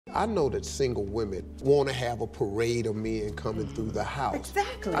I know that single women want to have a parade of men coming through the house.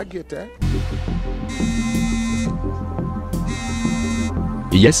 Exactly. I get that.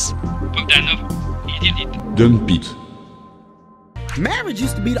 Yes, Bogdanov, he did it. dump it. Marriage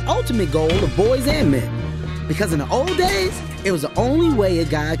used to be the ultimate goal of boys and men. Because in the old days, it was the only way a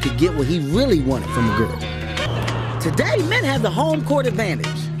guy could get what he really wanted from a girl. Today, men have the home court advantage,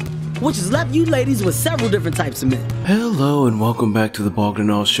 which has left you ladies with several different types of men. Hello and welcome back to the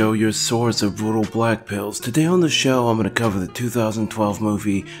Bogdanov Show, your source of brutal black pills. Today on the show, I'm going to cover the 2012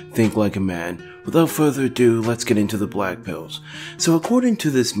 movie, Think Like a Man. Without further ado, let's get into the black pills. So according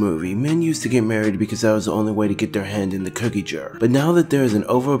to this movie, men used to get married because that was the only way to get their hand in the cookie jar. But now that there is an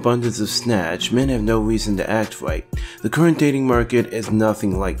overabundance of snatch, men have no reason to act right. The current dating market is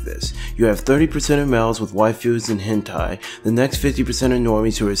nothing like this. You have 30% of males with waifus and hentai, the next 50% are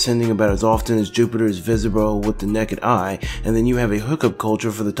normies who are ascending about as often as Jupiter is visible with the naked eye, and then you have a hookup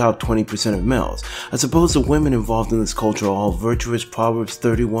culture for the top 20% of males. I suppose the women involved in this culture are all virtuous Proverbs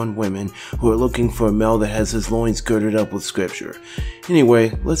 31 women who are looking for a male that has his loins girded up with scripture.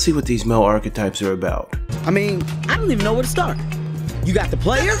 Anyway, let's see what these male archetypes are about. I mean, I don't even know where to start. You got the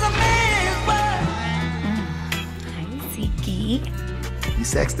player? Hi, Ziki. You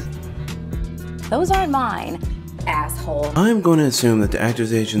sexted. Those aren't mine, asshole. I'm going to assume that the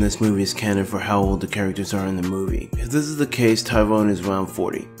actor's age in this movie is canon for how old the characters are in the movie. If this is the case, Tyrone is around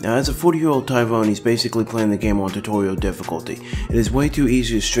 40. Now, as a 40-year-old Tyrone, he's basically playing the game on tutorial difficulty. It is way too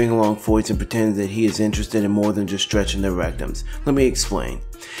easy to string along fights and pretend that he is interested in more than just stretching their rectums. Let me explain.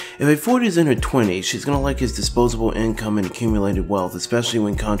 If a 40 is in her 20s, she's gonna like his disposable income and accumulated wealth, especially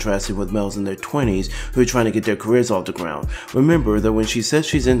when contrasted with males in their 20s who are trying to get their careers off the ground. Remember that when she says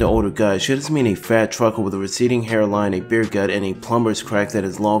she's into older guys, she doesn't mean a fat trucker with a receding hairline, a beer gut, and a plumber's crack that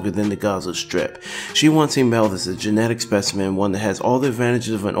is longer than the Gaza Strip. She wants a male that's a genetic specimen, one that has all the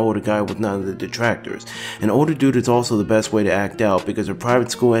advantages of an older guy with none of the detractors. An older dude is also the best way to act out because her private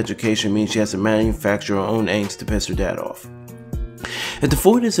school education means she has to manufacture her own angst to piss her dad off. If the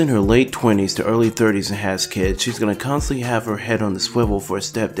 40 is in her late 20s to early 30s and has kids, she's going to constantly have her head on the swivel for a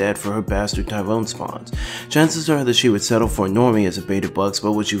stepdad for her bastard Tyrone spawns. Chances are that she would settle for a normie as a beta bucks,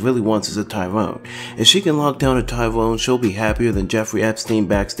 but what she really wants is a Tyrone. If she can lock down a Tyrone, she'll be happier than Jeffrey Epstein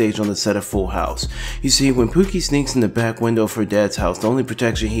backstage on the set of Full House. You see, when Pookie sneaks in the back window of her dad's house, the only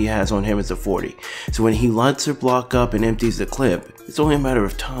protection he has on him is a 40. So when he lights her block up and empties the clip, it's only a matter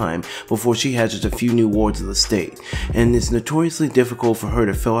of time before she has just a few new wards of the state. And it's notoriously difficult for her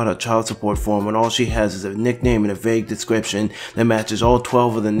to fill out a child support form when all she has is a nickname and a vague description that matches all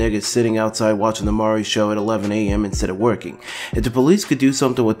 12 of the niggas sitting outside watching the Maury show at 11 a.m. instead of working. If the police could do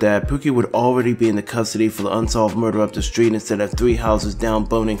something with that, Pookie would already be in the custody for the unsolved murder up the street instead of 3 houses down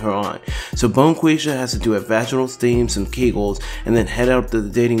boning her on. So Bonequisha has to do a vaginal steam, some kegels, and then head out to the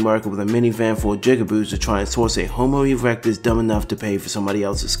dating market with a minivan full of jigaboos to try and source a Homo erectus dumb enough to pay for somebody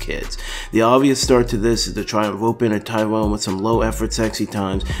else's kids. The obvious start to this is to try and rope in a Tyrone with some low effort sexy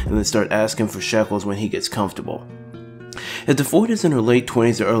times and then start asking for shekels when he gets comfortable. If the 40 is in her late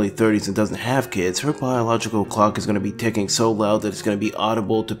 20s or early 30s and doesn't have kids, her biological clock is going to be ticking so loud that it's going to be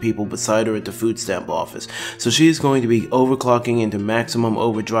audible to people beside her at the food stamp office. So she is going to be overclocking into maximum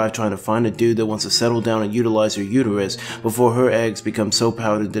overdrive trying to find a dude that wants to settle down and utilize her uterus before her eggs become so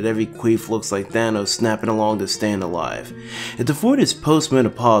powdered that every queef looks like Thanos snapping along to staying alive. If the 40 is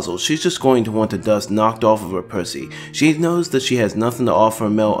postmenopausal, she's just going to want the dust knocked off of her pussy. She knows that she has nothing to offer a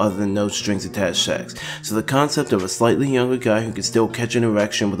male other than no strings attached sex. So the concept of a slightly younger guy who can still catch an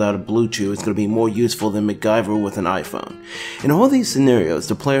erection without a blue chew is going to be more useful than MacGyver with an iPhone. In all these scenarios,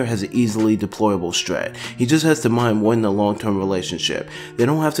 the player has an easily deployable strat. He just has to mind winning a long-term relationship. They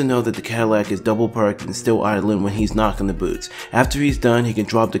don't have to know that the Cadillac is double parked and still idling when he's knocking the boots. After he's done, he can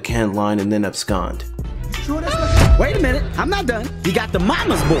drop the canned line and then abscond. Wait a minute, I'm not done. You got the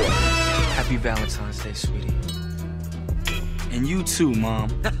mama's boy. Happy Valentine's Day, sweetie. And you too, Mom.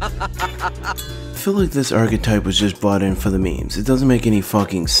 I feel like this archetype was just brought in for the memes. It doesn't make any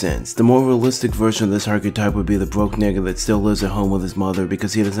fucking sense. The more realistic version of this archetype would be the broke nigga that still lives at home with his mother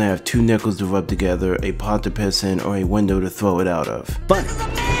because he doesn't have 2 nickels to rub together, a pot to piss in, or a window to throw it out of. Funny. So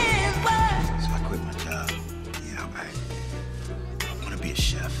I quit my job. Yeah, I want to be a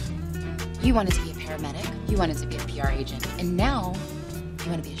chef. You wanted to be a paramedic, you wanted to be a PR agent, and now you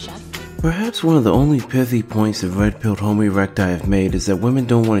want to be a chef? Perhaps one of the only pithy points that red-pilled Homo erecti have made is that women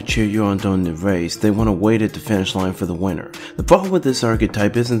don't want to cheer you on during the race, they want to wait at the finish line for the winner. The problem with this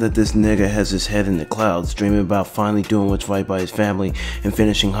archetype isn't that this nigga has his head in the clouds, dreaming about finally doing what's right by his family and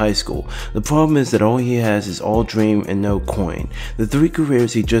finishing high school. The problem is that all he has is all dream and no coin. The 3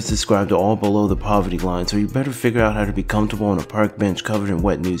 careers he just described are all below the poverty line, so you better figure out how to be comfortable on a park bench covered in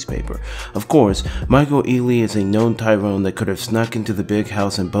wet newspaper. Of course, Michael Ealy is a known Tyrone that could have snuck into the big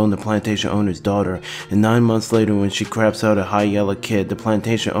house and boned the plantation owner's daughter, and 9 months later when she craps out a high yellow kid, the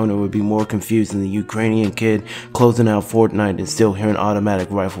plantation owner would be more confused than the Ukrainian kid closing out Fortnite and still hearing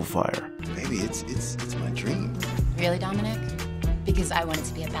automatic rifle fire. Baby, it's my dream. Really, Dominic? Because I wanted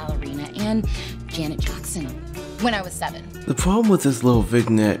to be a ballerina and Janet Jackson when I was 7. The problem with this little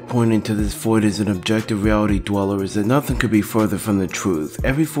vignette pointing to this Foyd as an objective reality dweller is that nothing could be further from the truth.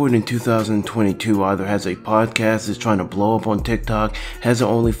 Every Foyd in 2022 either has a podcast, is trying to blow up on TikTok, has an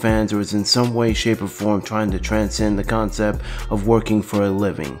OnlyFans, or is in some way, shape, or form trying to transcend the concept of working for a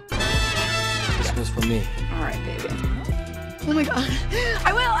living. This was for me. Alright, baby. Oh my god.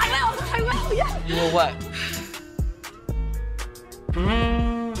 I will, yeah. You will what?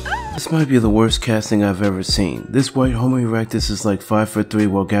 This might be the worst casting I've ever seen. This white Homo erectus is like 5'3"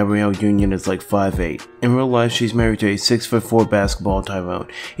 while Gabrielle Union is like 5'8". In real life, she's married to a 6'4" basketball Tyrone.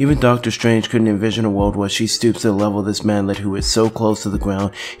 Even Doctor Strange couldn't envision a world where she stoops to the level of this manlet who is so close to the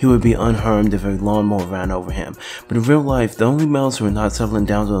ground he would be unharmed if a lawnmower ran over him. But in real life, the only males who are not settling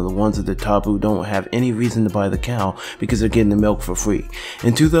down are the ones at the top who don't have any reason to buy the cow because they're getting the milk for free.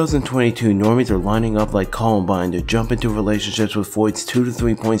 In 2022, normies are lining up like Columbine to jump into relationships with Foyds 2 to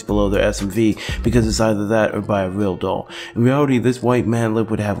 3 points below their SMV because it's either that or buy a real doll. In reality, this white manlet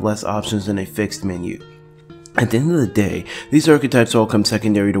would have less options than a fixed menu. At the end of the day, these archetypes all come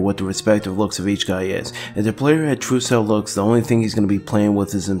secondary to what the respective looks of each guy is. If the player had true cell looks, the only thing he's going to be playing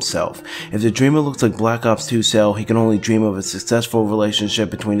with is himself. If the dreamer looks like Black Ops 2 Cell, he can only dream of a successful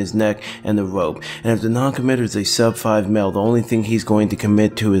relationship between his neck and the rope. And if the non-committer is a sub-5 male, the only thing he's going to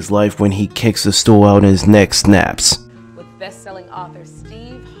commit to is life when he kicks the stool out and his neck snaps. With best-selling author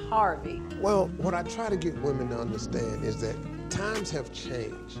Steve Harvey. Well, what I try to get women to understand is that times have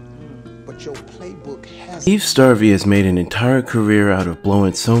changed, but your playbook hasn't. Steve Starvey has made an entire career out of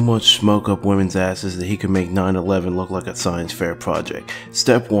blowing so much smoke up women's asses that he could make 9/11 look like a science fair project.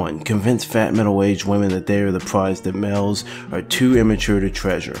 Step 1. Convince fat middle-aged women that they are the prize that males are too immature to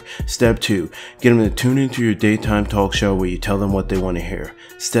treasure. Step 2. Get them to tune into your daytime talk show where you tell them what they want to hear.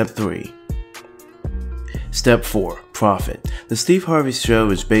 Step 3. Step 4. Profit. The Steve Harvey Show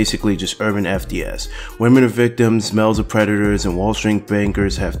is basically just urban FDS. Women are victims, males are predators, and Wall Street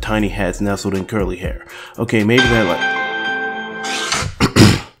bankers have tiny hats nestled in curly hair. Okay, maybe that like...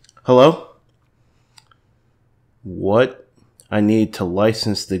 Hello? What? I need to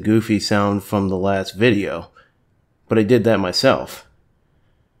license the goofy sound from the last video. But I did that myself.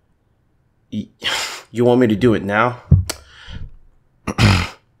 You want me to do it now?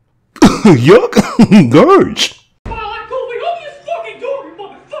 Yuck! Gurge!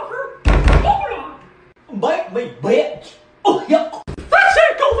 Bite me, bitch! Oh, yeah! That's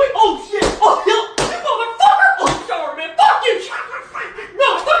it, Goofy! Oh, shit! Oh, yeah! You motherfucker! Oh, sorry, man! Fuck you!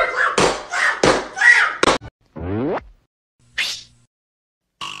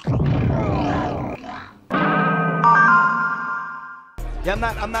 Yeah,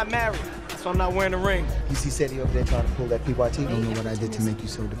 I'm not married, so I'm not wearing a ring. You see Sadie over there trying to pull that PYT? I don't know what I did to make you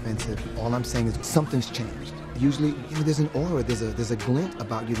so defensive. All I'm saying is something's changed. Usually, there's an aura, there's a glint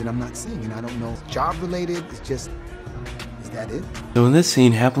about you that I'm not seeing, and I don't know. Job related, it's just, is that it? So in this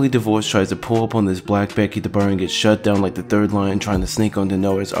scene, Happily Divorced tries to pull up on this black Becky the Burr and gets shut down like the third lion trying to sneak onto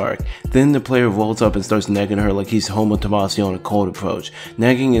Noah's Ark. Then the player rolls up and starts negging her like he's Homo Tomasi on a cold approach.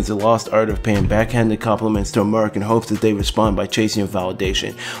 Negging is the lost art of paying backhanded compliments to a merc in hopes that they respond by chasing your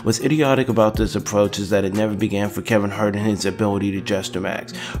validation. What's idiotic about this approach is that it never began for Kevin Hart and his ability to gesture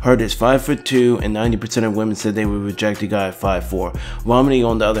max. Hart is 5'2", and 90% of women said they would reject a guy at 5'4". Romney,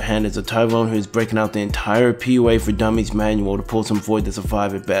 on the other hand, is a Tyrone who is breaking out the entire PUA for Dummies manual to pull some Foyd that's a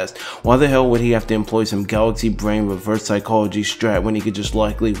 5 at best. Why the hell would he have to employ some galaxy brain reverse psychology strat when he could just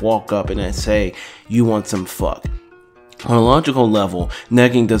likely walk up and then say, "You want some fuck"? On a logical level,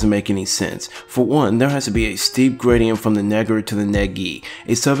 negging doesn't make any sense. For one, there has to be a steep gradient from the negger to the neggee.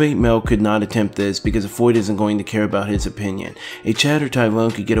 A sub-8 male could not attempt this because Foyd isn't going to care about his opinion. A Chad or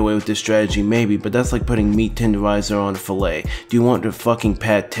Tyrone could get away with this strategy maybe, but that's like putting meat tenderizer on a fillet. Do you want the fucking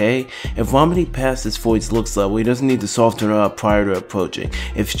pate? If Romney passes Foyd's looks level, he doesn't need to soften her up prior to approaching.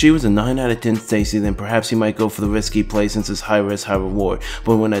 If she was a 9 out of 10 Stacy, then perhaps he might go for the risky play since it's high risk, high reward.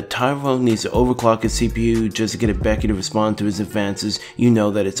 But when a Tyrone needs to overclock his CPU just to get it Becky to respond respond to his advances, you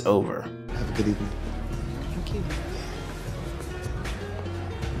know that it's over. Have a good evening. Thank you.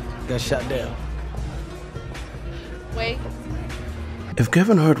 Got shot down. Wait. If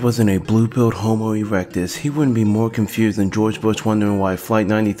Kevin Hart wasn't a blue-pilled Homo erectus, he wouldn't be more confused than George Bush wondering why Flight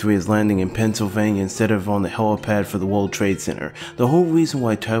 93 is landing in Pennsylvania instead of on the helipad for the World Trade Center. The whole reason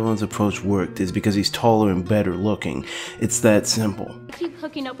why Tyrone's approach worked is because he's taller and better looking. It's that simple. I keep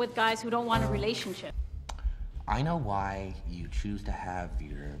hooking up with guys who don't want a relationship. I know why you choose to have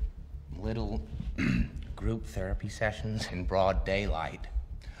your little group therapy sessions in broad daylight.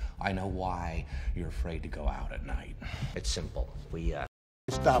 I know why you're afraid to go out at night. It's simple. We,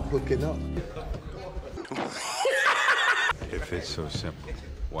 Stop hooking up. If it's so simple,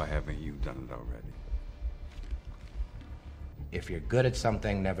 why haven't you done it already? If you're good at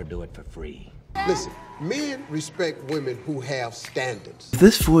something, never do it for free. Listen, men respect women who have standards. If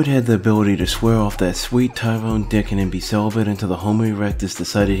this Floyd had the ability to swear off that sweet Tyrone Dickin and be celibate until the Homo erectus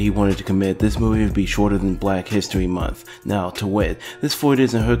decided he wanted to commit, this movie would be shorter than Black History Month. Now, to wit, this Floyd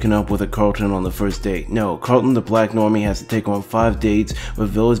isn't hooking up with a Carlton on the first date. No, Carlton the black normie has to take on 5 dates,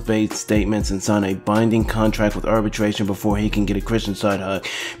 reveal his bait statements, and sign a binding contract with arbitration before he can get a Christian side hug.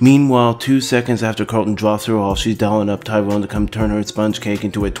 Meanwhile, 2 seconds after Carlton drops her off, she's dialing up Tyrone to come turn her sponge cake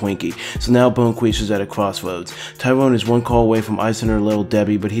into a Twinkie. So now Bonquisha's at a crossroads. Tyrone is 1 call away from icing her little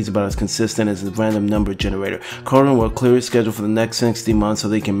Debbie, but he's about as consistent as a random number generator. Carlton will clear his schedule for the next 60 months so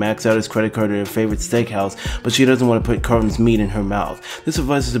they can max out his credit card at her favorite steakhouse, but she doesn't want to put Carlton's meat in her mouth. This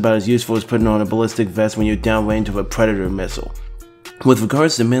advice is about as useful as putting on a ballistic vest when you're downrange of a predator missile. With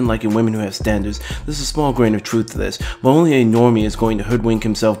regards to men liking women who have standards, there's a small grain of truth to this, but only a normie is going to hoodwink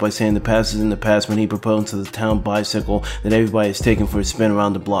himself by saying the past is in the past when he proposed to the town bicycle that everybody is taking for a spin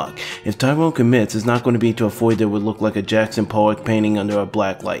around the block. If Tyrone commits, it's not going to be to a Floyd that would look like a Jackson Pollock painting under a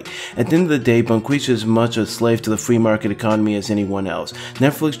black light. At the end of the day, Bonquisha is as much a slave to the free market economy as anyone else.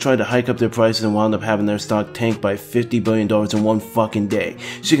 Netflix tried to hike up their prices and wound up having their stock tank by $50 billion in one fucking day.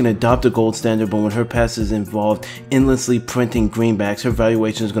 She can adopt a gold standard, but when her past is involved endlessly printing greenbacks, her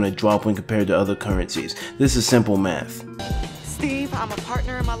valuation is going to drop when compared to other currencies. This is simple math. Steve, I'm a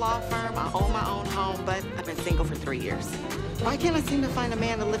partner in my law firm. I own my own home, but I've been single for 3 years. Why can't I seem to find a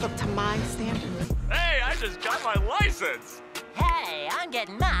man to live up to my standards? Hey, I just got my license! Hey, I'm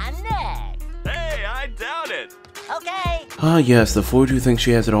getting mine next. Hey, I doubt it! Okay. Ah yes, the Floyd who thinks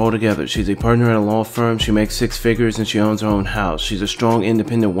she has it all together. She's a partner at a law firm, she makes 6 figures, and she owns her own house. She's a strong,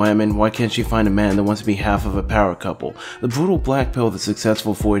 independent woman. Why can't she find a man that wants to be half of a power couple? The brutal black pill of the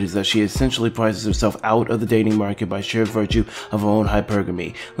successful Floyd is that she essentially prices herself out of the dating market by sheer virtue of her own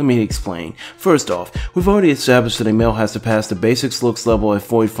hypergamy. Let me explain. First off, we've already established that a male has to pass the basics looks level if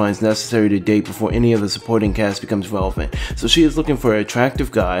Floyd finds necessary to date before any of the supporting cast becomes relevant. So she is looking for an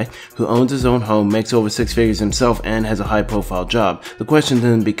attractive guy who owns his own home, makes over 6 figures himself, and has a high-profile job. The question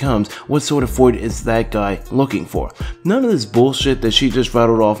then becomes, what sort of Floyd is that guy looking for? None of this bullshit that she just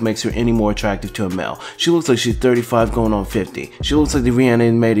rattled off makes her any more attractive to a male. She looks like she's 35 going on 50. She looks like the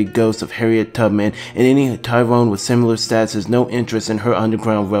reanimated ghost of Harriet Tubman, and any Tyrone with similar stats has no interest in her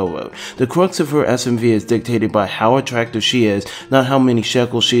Underground Railroad. The crux of her SMV is dictated by how attractive she is, not how many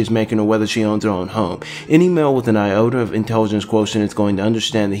shekels she is making or whether she owns her own home. Any male with an iota of intelligence quotient is going to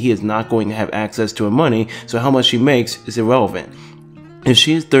understand that he is not going to have access to her money, so how much she makes is irrelevant. If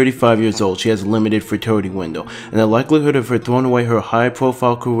she is 35 years old, she has a limited fertility window, and the likelihood of her throwing away her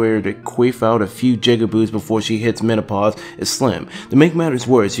high-profile career to queef out a few jigaboos before she hits menopause is slim. To make matters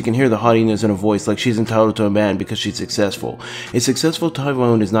worse, you can hear the haughtiness in her voice like she's entitled to a man because she's successful. A successful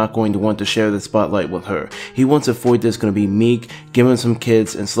Tyrone is not going to want to share the spotlight with her. He wants a Floyd that's going to be meek, give him some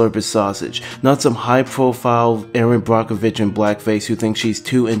kids, and slurp his sausage. Not some high-profile Aaron Brockovich in blackface who thinks she's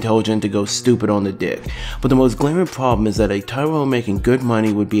too intelligent to go stupid on the dick. But the most glaring problem is that a Tyrone making good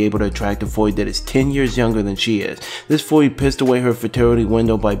money would be able to attract a Floyd that is 10 years younger than she is. This Floyd pissed away her fertility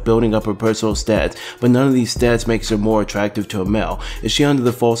window by building up her personal stats, but none of these stats makes her more attractive to a male. Is she under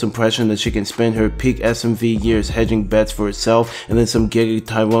the false impression that she can spend her peak SMV years hedging bets for herself, and then some giggy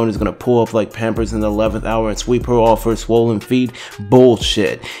Tyrone is gonna pull up like Pampers in the 11th hour and sweep her off her swollen feet?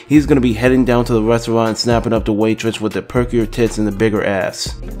 Bullshit. He's gonna be heading down to the restaurant and snapping up the waitress with the perkier tits and the bigger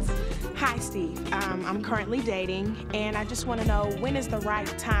ass. Hi, Steve. I'm currently dating, and I just want to know, when is the right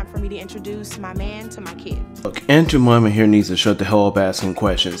time for me to introduce my man to my kids? Look, Aunt Jemima here needs to shut the hell up asking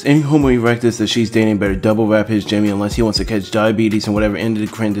questions. Any Homo erectus that she's dating better double wrap his Jimmy unless he wants to catch diabetes and whatever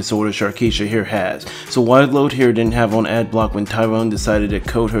endocrine disorder Sharkeisha here has. So Wide Load here didn't have on ad block when Tyrone decided to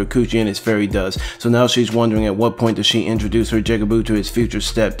coat her coochie in his fairy dust, so now she's wondering at what point does she introduce her jigaboo to his future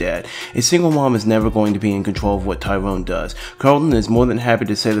stepdad. A single mom is never going to be in control of what Tyrone does. Carlton is more than happy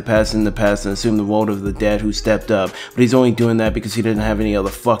to say the past is in the past past and assume the role of the dad who stepped up, but he's only doing that because he didn't have any other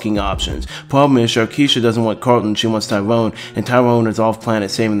fucking options. Problem is, Sharkeisha doesn't want Carlton, she wants Tyrone, and Tyrone is off planet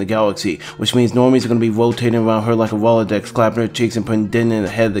saving the galaxy, which means normies are going to be rotating around her like a Rolodex, clapping her cheeks and putting dent in the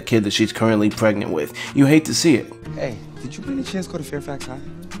head of the kid that she's currently pregnant with. You hate to see it. Hey, did you by any chance go to Fairfax High?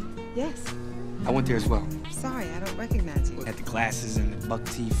 Yes. I went there as well. Sorry, I don't recognize you. Had the glasses and the buck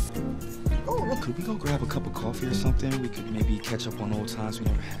teeth. Oh, Could we go grab a cup of coffee or something? We could maybe catch up on old times we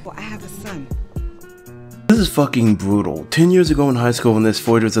never had. well, I have a son. This is fucking brutal. 10 years ago in high school when this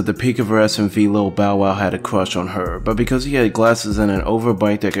Floyd was at the peak of her SMV, Lil Bow Wow had a crush on her, but because he had glasses and an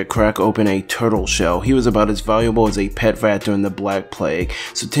overbite that could crack open a turtle shell, he was about as valuable as a pet rat during the Black Plague.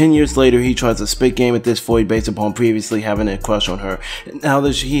 So 10 years later, he tries to spit game at this Floyd based upon previously having a crush on her. Now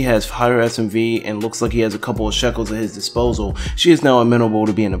that he has higher SMV and looks like he has a couple of shekels at his disposal, she is now amenable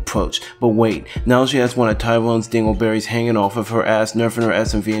to being approached. But wait, now she has one of Tyrone's dingleberries hanging off of her ass, nerfing her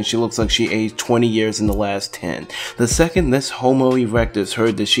SMV, and she looks like she aged 20 years in the last 10. The second this Homo Erectus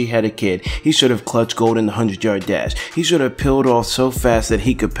heard that she had a kid, he should have clutched gold in the 100-yard dash. He should have peeled off so fast that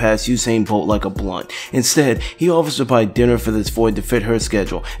he could pass Usain Bolt like a blunt. Instead, he offers to buy dinner for this void to fit her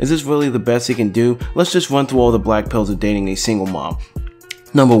schedule. Is this really the best he can do? Let's just run through all the black pills of dating a single mom.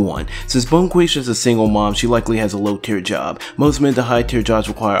 Number 1. Since Bonquisha is a single mom, she likely has a low-tier job. Most mid to high-tier jobs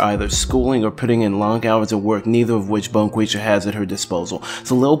require either schooling or putting in long hours of work, neither of which Bonquisha has at her disposal.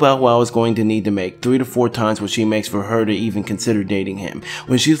 So Lil Bow Wow is going to need to make 3 to 4 times what she makes for her to even consider dating him.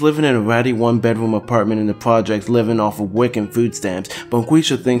 When she's living in a ratty 1-bedroom apartment in the projects living off of WIC and food stamps,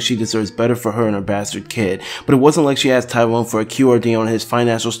 Bonquisha thinks she deserves better for her and her bastard kid. But it wasn't like she asked Tyrone for a QRD on his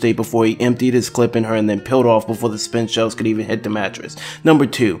financial state before he emptied his clip in her and then peeled off before the spin shells could even hit the mattress. Number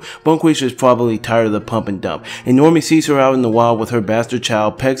 2. Bonquisha is probably tired of the pump and dump. And Normie sees her out in the wild with her bastard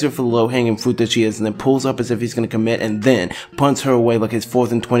child, pegs her for the low-hanging fruit that she is, and then pulls up as if he's going to commit and then punts her away like it's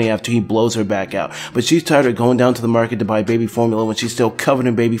 4th and 20 after he blows her back out. But she's tired of going down to the market to buy baby formula when she's still covered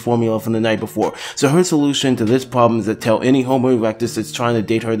in baby formula from the night before. So her solution to this problem is to tell any Homo Erectus that's trying to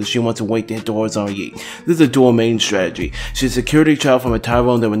date her that she wants to wait to hit the horizontal yeet. This is a dual mating strategy. She secured a child from a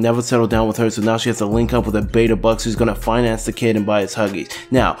Tyrone that would never settle down with her, so now she has to link up with a beta bucks who's going to finance the kid and buy his Huggies.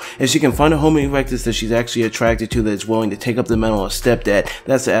 Now, if she can find a Homo Erectus that she's actually attracted to that is willing to take up the mantle of stepdad,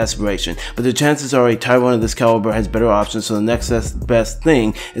 that's the aspiration. But the chances are a Tyrone of this caliber has better options, so the next best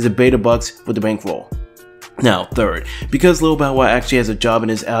thing is a beta bucks with the bankroll. Now, third, because Lil Bow Wow actually has a job and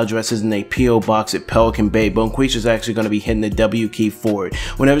his address is in a P.O. box at Pelican Bay, Bonquisha is actually going to be hitting the W key forward.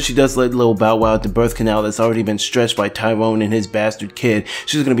 Whenever she does let Lil Bow Wow at the birth canal that's already been stretched by Tyrone and his bastard kid,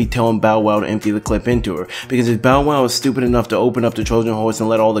 she's going to be telling Bow Wow to empty the clip into her. Because if Bow Wow is stupid enough to open up the Trojan horse and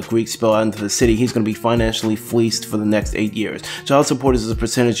let all the Greeks spill out into the city, he's going to be financially fleeced for the next 8 years. Child support is a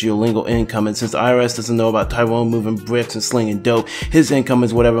percentage of your legal income, and since the IRS doesn't know about Tyrone moving bricks and slinging dope, his income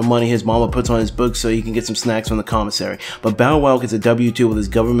is whatever money his mama puts on his books so he can get some snacks from the commissary. But Bow Wow gets a W-2 with his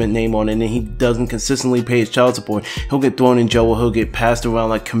government name on it, and he doesn't consistently pay his child support, he'll get thrown in jail or he'll get passed around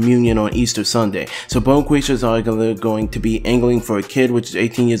like communion on Easter Sunday. So Bonquisha is either going to be angling for a kid, which is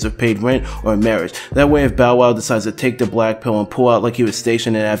 18 years of paid rent, or a marriage. That way, if Bow Wow decides to take the black pill and pull out like he was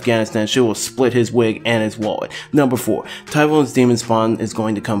stationed in Afghanistan, she will split his wig and his wallet. Number 4. Tyrone's demon spawn is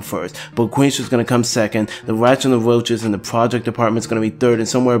going to come first. Bonquisha is going to come second. The rats and the roaches in the project department is going to be third, and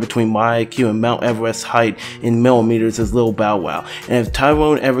somewhere between my IQ and Mount Everest height in millimeters is Lil Bow Wow. And if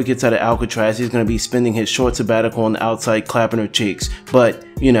Tyrone ever gets out of Alcatraz, he's going to be spending his short sabbatical on the outside clapping her cheeks. But,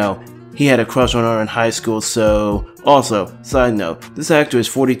 you know, he had a crush on her in high school, so... Also, side note, this actor is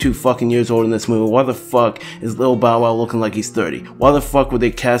 42 fucking years old in this movie. Why the fuck is Lil Bow Wow looking like he's 30? Why the fuck would they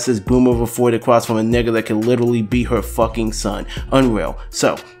cast this boom over Floyd across from a nigga that could literally be her fucking son? Unreal.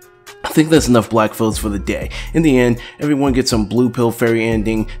 So, I think that's enough black fills for the day. In the end, everyone gets some blue pill fairy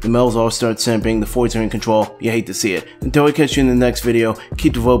ending, the males all start simping, the Floyds are in control, you hate to see it. Until I catch you in the next video,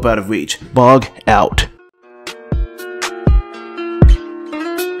 keep the rope out of reach. Bog out.